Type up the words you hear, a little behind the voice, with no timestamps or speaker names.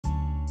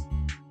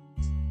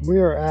We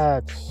are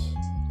at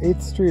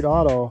 8th Street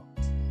Auto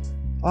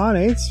on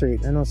 8th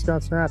Street in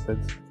Wisconsin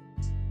Rapids.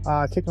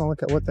 Taking a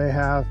look at what they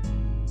have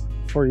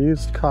for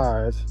used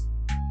cars.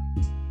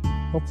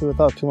 Hopefully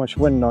without too much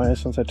wind noise,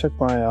 since I took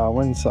my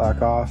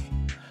windsock off.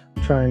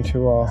 Trying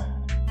to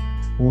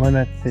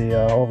limit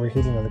the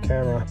overheating of the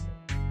camera.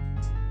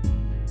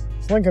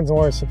 So Lincoln's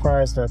always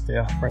surprised at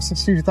the price.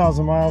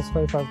 62,000 miles,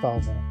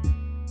 25,000.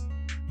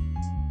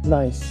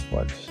 Nice,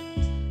 but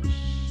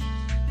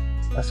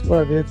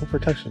Escort Vehicle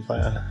Protection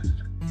Plan.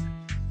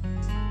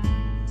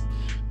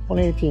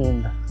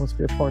 2018, must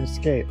be a Ford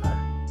Escape.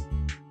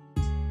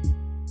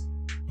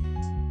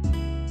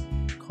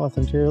 Cloth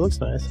interior looks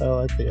nice. I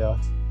like the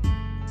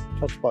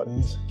touch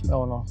buttons. That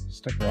one will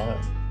stick on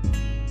it.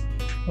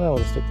 That will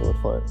stick to the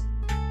foot.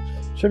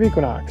 Chevy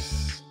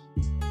Equinox.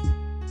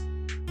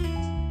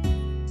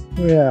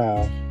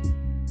 Yeah.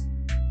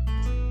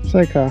 It's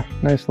like a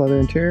nice leather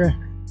interior.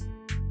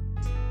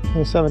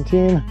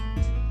 2017.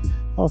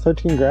 Oh,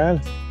 13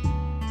 grand.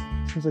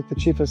 Seems like the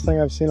cheapest thing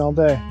I've seen all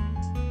day. How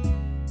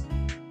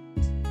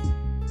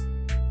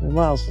many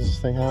miles does this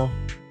thing have?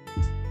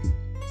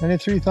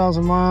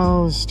 93,000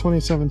 miles,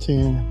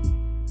 2017.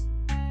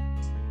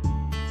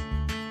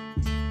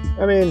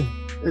 I mean,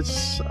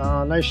 it's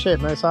nice shape,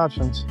 nice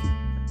options.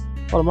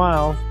 A lot of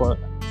miles, but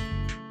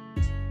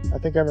I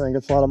think everything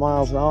gets a lot of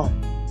miles now.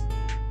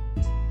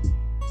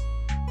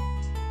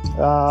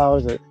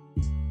 What is it?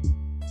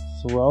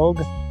 It's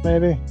Rogue,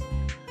 maybe?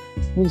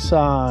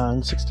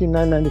 Nissan,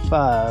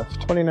 16,995,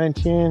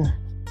 2019.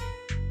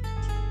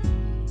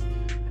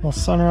 Little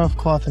sunroof,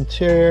 cloth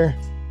interior.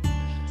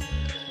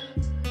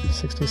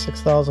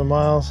 66,000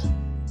 miles.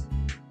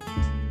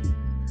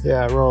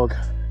 Yeah, Rogue.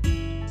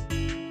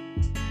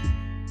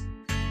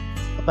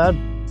 Not bad.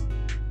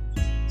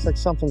 Looks like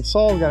something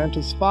sold. Got an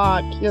empty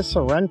spot. Kia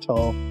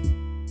Sorento.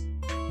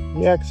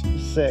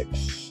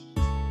 EX6.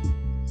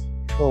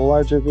 A little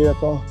larger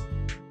vehicle.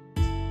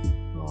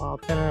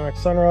 Panoramic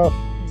sunroof.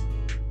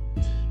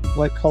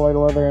 Light colored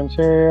leather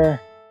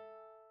interior.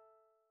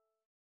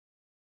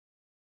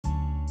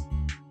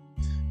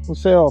 For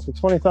sale for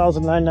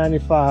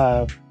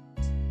 $20,995.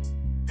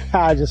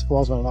 It just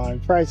blows my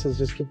mind. Prices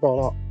just keep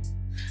going up.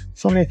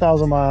 So many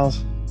thousand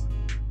miles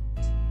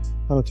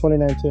on the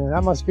 2019.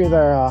 That must be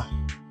their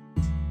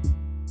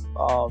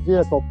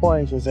vehicle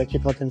points, as they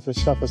keep looking for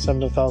stuff with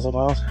 70,000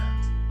 miles.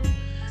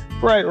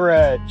 Bright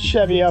red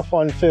Chevy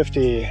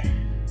F-150.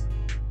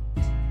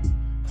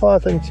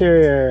 Cloth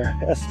interior,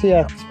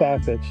 STX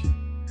package.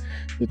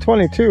 The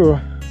 22.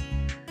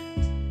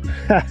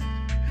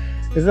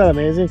 Isn't that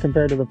amazing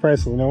compared to the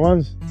price of the new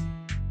ones?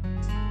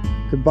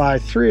 Could buy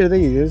 3 of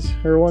these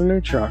or 1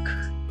 new truck.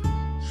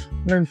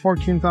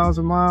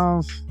 114,000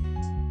 miles.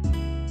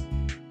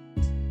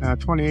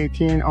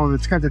 2018. Oh,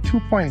 it's got the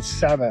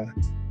 2.7.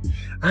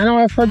 I know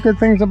I've heard good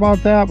things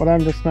about that, but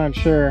I'm just not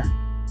sure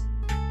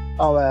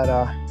how that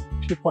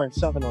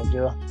 2.7 will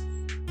do.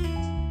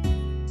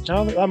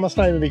 That must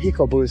not even be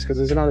EcoBoost, because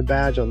there's another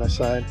badge on this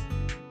side.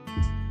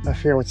 I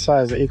forget what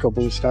size the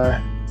EcoBoost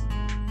are.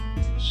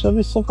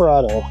 Chevy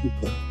Silverado.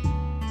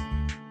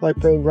 Light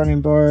gray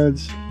running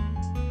boards.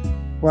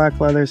 Black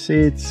leather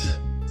seats.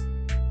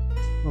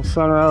 Little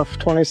sunroof,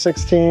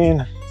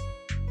 2016.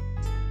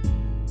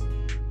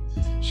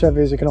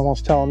 Chevys, you can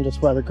almost tell them just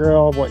by the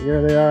grill what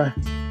year they are.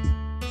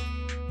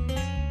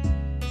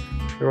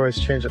 You always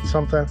change it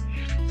something.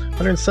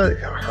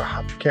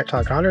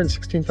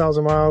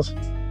 116,000 miles.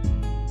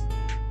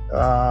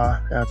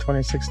 Yeah,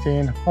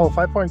 2016. Oh,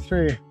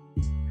 5.3.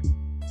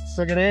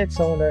 Still get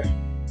 8-cylinder.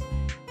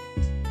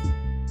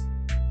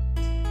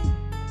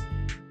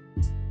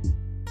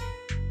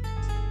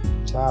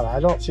 I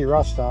don't see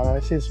rust on it. I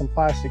see some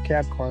plastic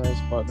cab corners,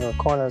 but there are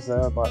corners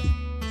there, but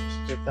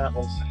that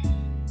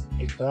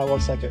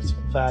looks like it's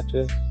from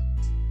factory.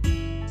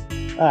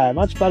 Alright,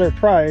 much better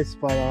price,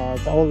 but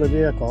it's an older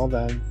vehicle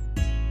than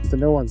the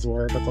new ones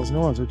were, but those new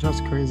ones are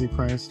just crazy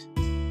priced.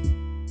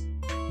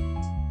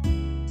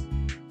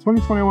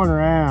 2021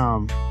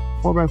 Ram,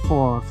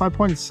 4x4,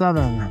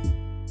 5.7.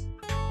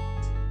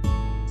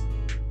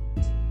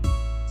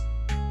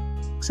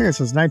 See, it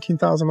says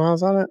 19,000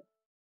 miles on it.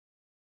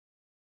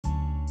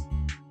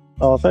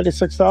 Oh,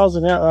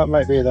 36,000, yeah, that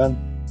might be then.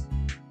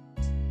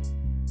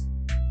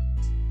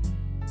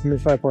 Maybe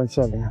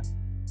 5.7.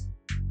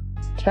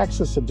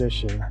 Texas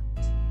edition.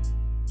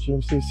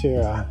 GMC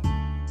Sierra.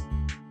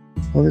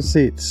 Leather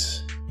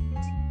seats.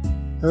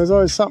 There's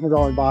always something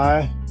going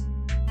by.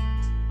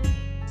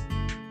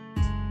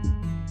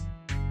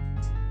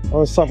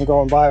 Always something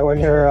going by when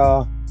you're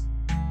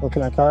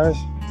looking at cars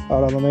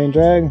out on the main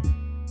drag.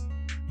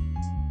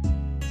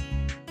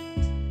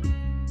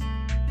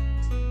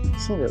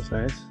 Silver is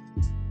nice.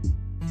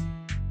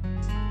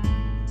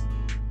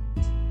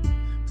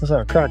 What's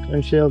that? Cracked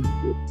windshield.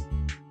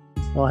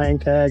 No hang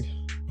tag.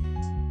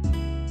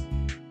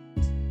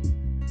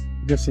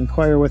 Just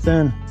inquire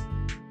within.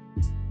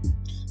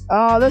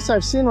 This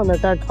I've seen when they've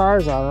had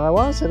cars on it. I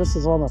want to say this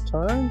is one that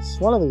turns.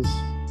 One of these.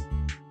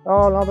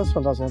 Oh no, this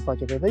one doesn't look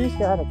like it did. They used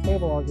to have a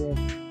table on here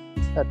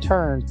that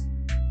turned.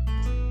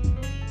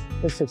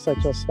 This looks like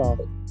just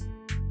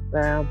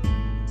Ram.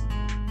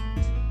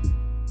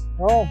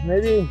 Oh,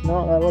 maybe.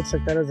 No, that looks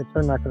like that is a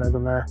turn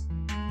mechanism there.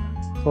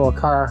 Little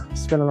car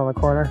spinning on the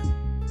corner.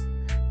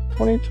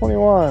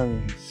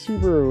 2021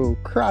 Subaru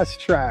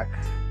Crosstrek.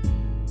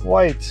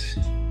 White.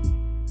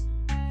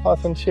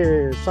 Cloth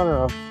interior,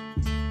 sunroof.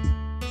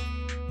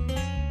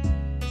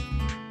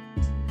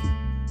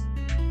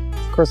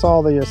 Of course,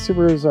 all the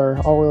Subarus are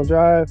all-wheel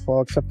drive,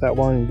 well, except that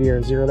one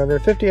VR0 under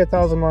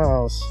 58,000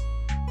 miles.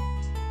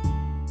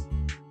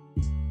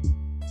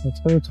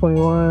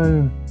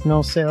 2021,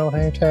 no sale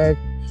hang tag.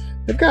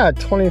 They've got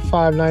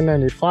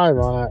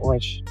 $25,995 on it,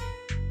 which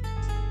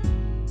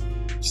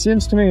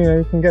seems to me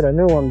you can get a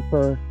new one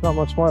for not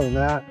much more than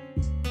that.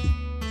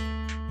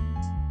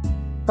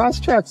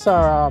 Crosstreks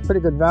are pretty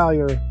good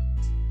value,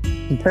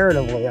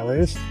 comparatively at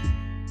least.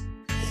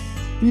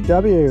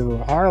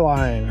 VW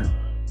R-Line.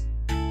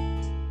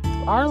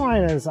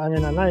 R-Line is, I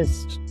mean, a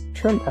nice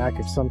trim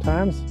package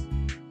sometimes.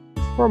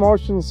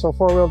 4Motions, so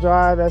 4-wheel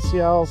drive,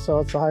 SEL, so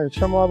it's a higher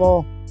trim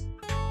level.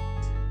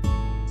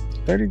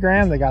 30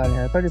 grand they got in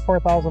here,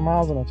 34,000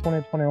 miles in a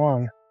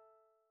 2021.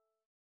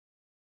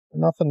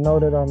 Nothing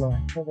noted on the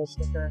little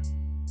sticker.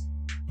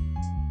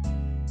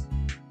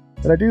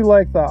 But I do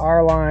like the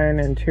R-Line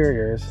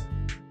interiors.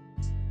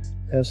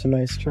 They have some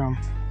nice trim.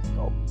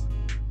 Oh.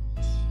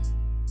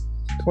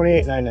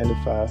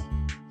 $28,995.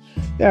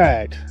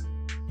 Alright.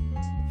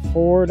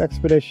 Ford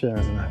Expedition.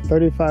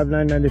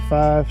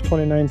 $35,995,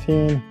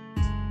 2019.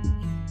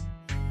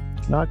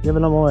 Not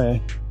giving them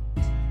away.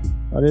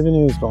 Not even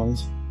used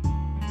ones.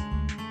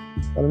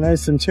 Got a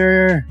nice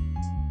interior.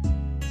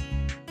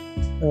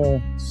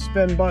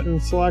 Spin button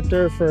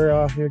selector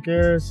for your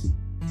gears.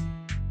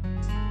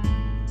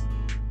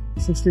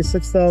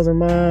 66,000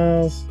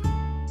 miles.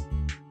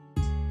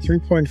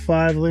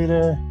 3.5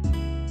 liter.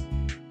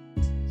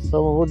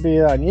 So it would be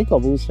an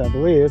EcoBoost, I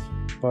believe,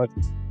 but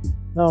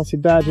I don't see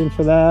badging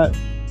for that.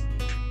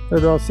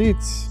 Third row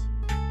seats.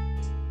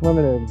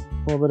 Limited.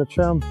 A little bit of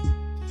trim.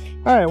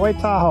 Alright, white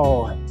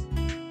Tahoe.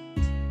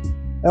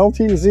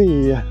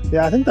 LTZ.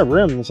 Yeah, I think the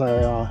rims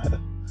are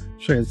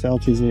sure it's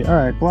LTZ.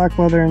 Alright, black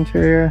leather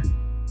interior.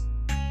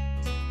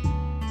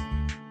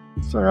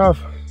 Sunroof.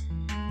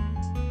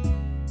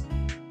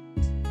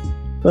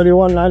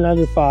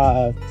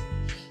 $31,995.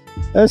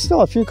 There's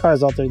still a few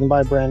cars out there you can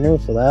buy brand new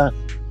for that.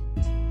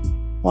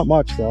 Not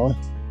much though.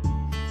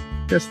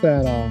 Just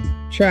that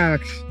Trax.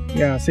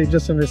 Yeah, see,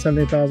 just under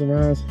 70,000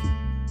 miles.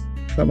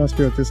 That must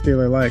be what this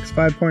dealer likes.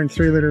 5.3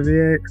 liter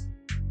V8.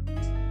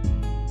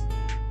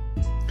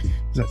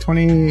 Is that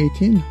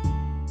 2018?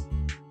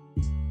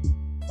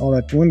 Oh,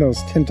 that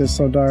Windows tint is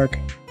so dark.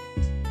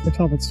 I can't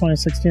tell if it's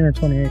 2016 or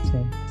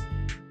 2018.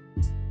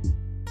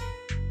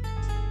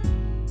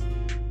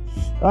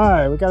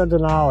 Alright, we got a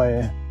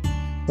Denali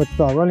with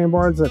running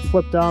boards that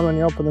flip down when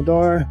you open the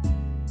door.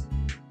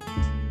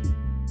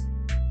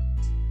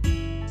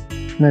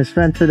 Nice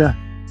vented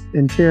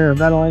interior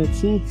ventilated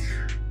seats.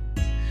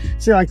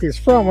 See, like these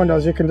front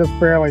windows, you can just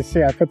barely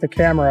see. I put the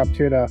camera up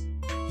to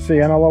see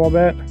in a little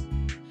bit.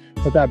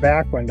 With that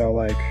back window,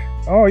 like,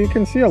 oh, you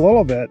can see a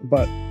little bit,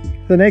 but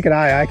the naked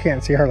eye, I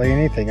can't see hardly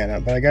anything in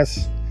it. But I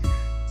guess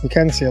you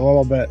can see a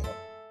little bit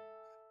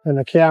in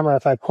the camera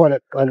if I put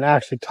it and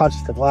actually touch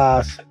the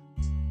glass.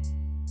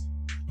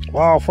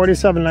 Wow,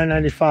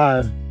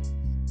 $47,995.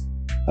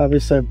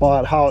 Obviously, I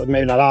bought houses,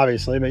 maybe not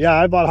obviously, but yeah,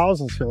 I bought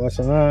houses for less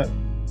than that.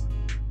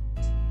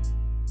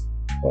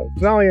 But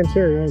Denali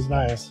interior is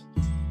nice.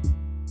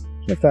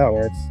 If that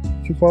works.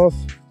 Too close?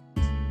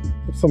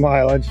 With some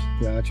mileage.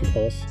 Yeah, too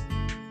close.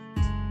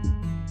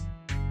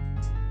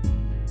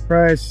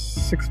 Price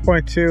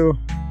 6.2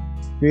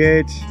 V8.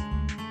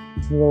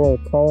 There's a little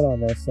code on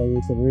this so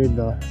you can read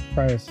the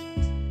price.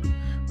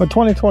 But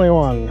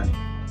 2021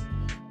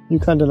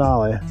 Yukon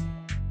Denali.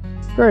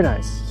 Very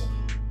nice.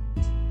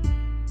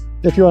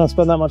 If you want to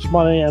spend that much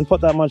money and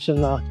put that much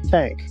in the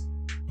tank.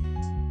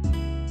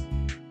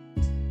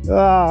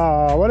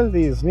 What are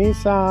these?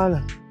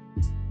 Nissan?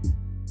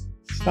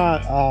 It's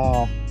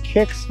not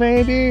Kicks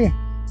maybe?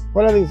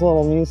 What are these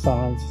little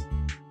Nissans?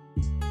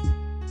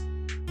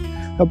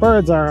 The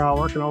birds are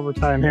working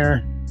overtime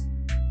here.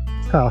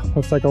 Huh,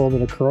 looks like a little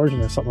bit of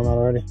corrosion or something on that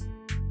already.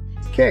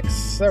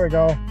 Kicks, there we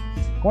go.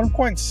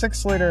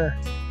 1.6 liter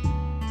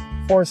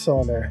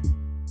 4-cylinder.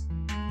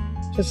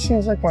 Just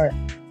seems like my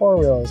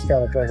 4-wheel has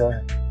got a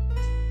bigger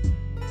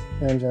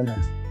engine.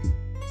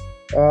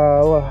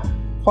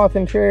 Cloth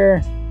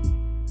interior.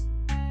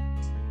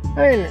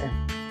 I mean,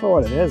 for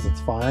what it is,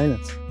 it's fine.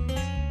 It's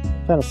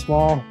kind of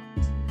small.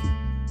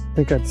 I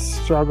think I'd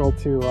struggle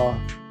to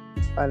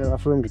find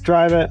enough room to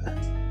drive it.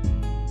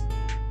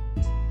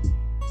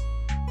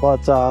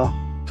 But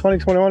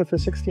 2021 for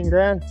 16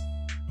 grand,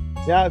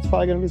 yeah, it's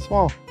probably gonna be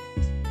small,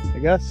 I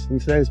guess, in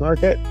today's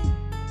market.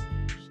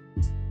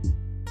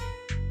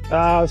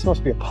 This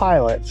must be a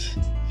Pilot.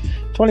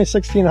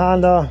 2016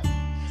 Honda.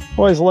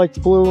 Always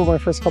liked blue. My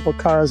first couple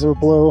cars were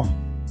blue.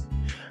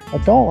 I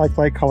don't like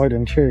light colored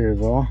interior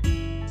though,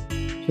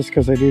 just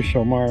because they do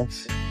show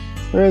marks.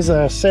 There is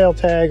a sale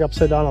tag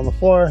upside down on the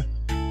floor.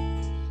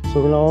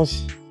 So who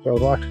knows?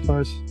 Those electric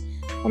cars.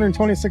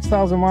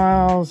 126,000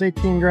 miles,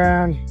 18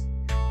 grand,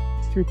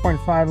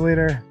 3.5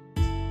 liter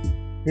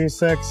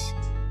V6.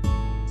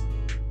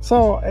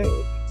 So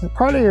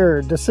part of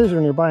your decision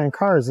when you're buying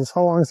cars is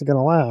how long is it going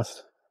to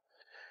last.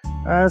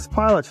 This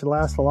Pilot should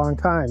last a long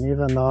time,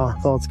 even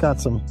though it's got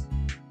some,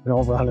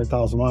 over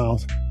 100,000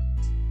 miles.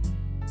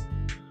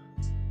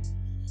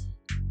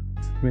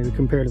 Maybe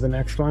compared to the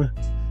next one.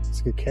 It's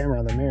a good camera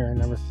on the mirror. I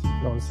never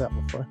noticed that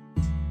before.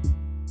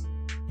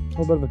 A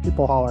little bit of a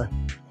people hauler.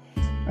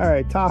 All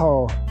right,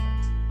 Tahoe.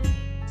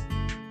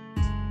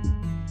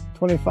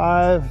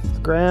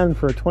 25 grand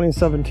for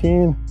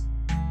 2017.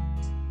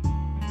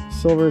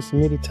 Silver, some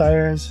meaty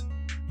tires.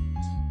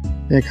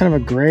 Yeah, kind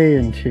of a gray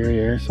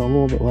interior, so a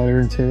little bit lighter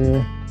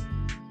interior.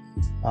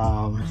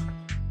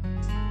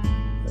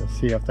 Let's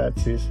see if that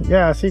sees.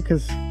 Yeah, see,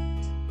 because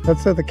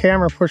that's the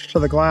camera pushed to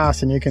the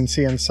glass and you can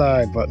see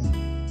inside, but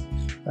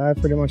I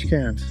pretty much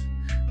can't.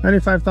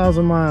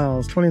 95,000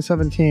 miles,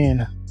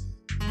 2017.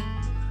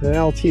 An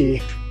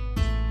LT.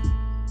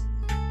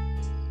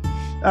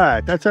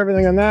 Alright, that's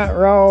everything on that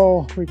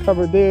row. We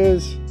covered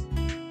these.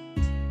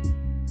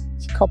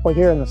 There's a couple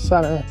here in the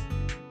center.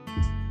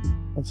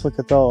 Let's look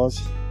at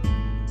those.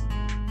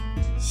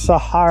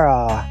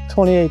 Sahara,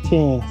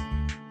 2018.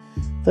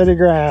 30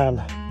 grand.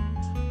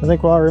 I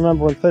think we'll all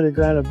remember when 30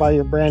 grand would buy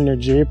you a brand new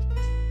Jeep.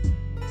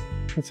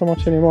 Not so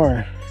much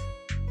anymore.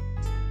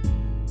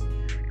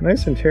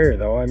 Nice interior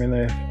though. I mean,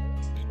 they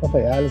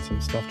added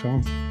some stuff to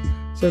them.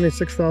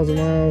 76,000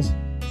 miles.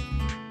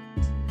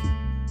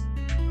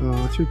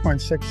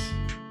 3.6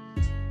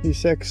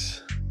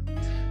 V6.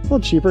 A little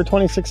cheaper,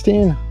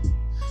 2016.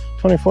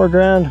 24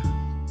 grand.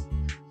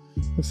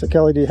 Looks like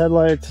LED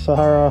headlights.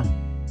 Sahara.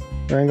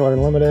 Wrangler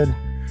Unlimited.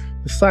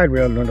 The side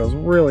window is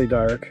really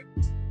dark.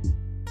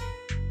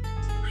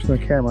 Pushing the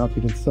camera up,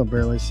 you can still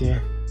barely see.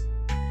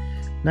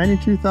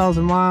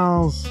 92,000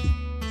 miles.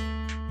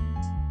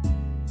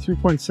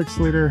 3.6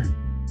 liter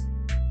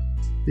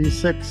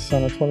V6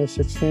 on a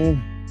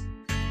 2016.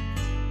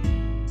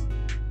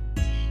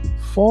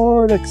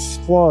 Ford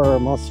Explorer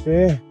must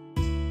be.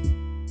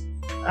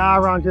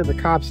 Around here the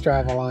cops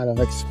drive a lot of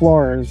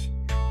Explorers.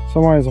 So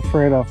I'm always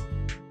afraid of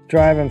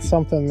driving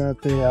something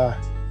that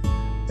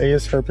they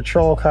use for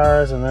patrol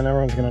cars, and then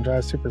everyone's going to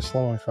drive super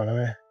slow in front of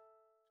me.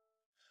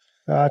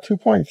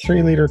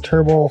 2.3 liter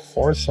turbo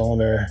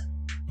 4-cylinder.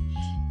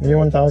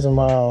 81,000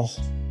 miles.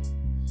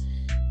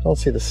 Don't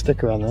see the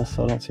sticker on this,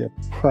 so I don't see a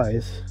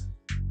price.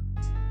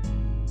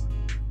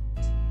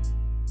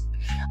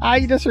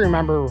 You just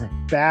remember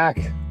back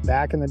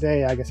in the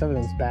day, I guess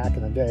everything's back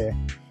in the day.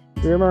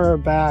 You remember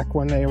back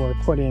when they were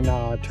putting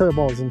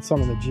turbos in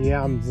some of the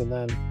GMs, and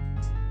then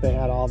they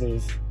had all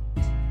these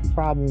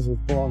problems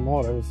with blown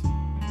motors.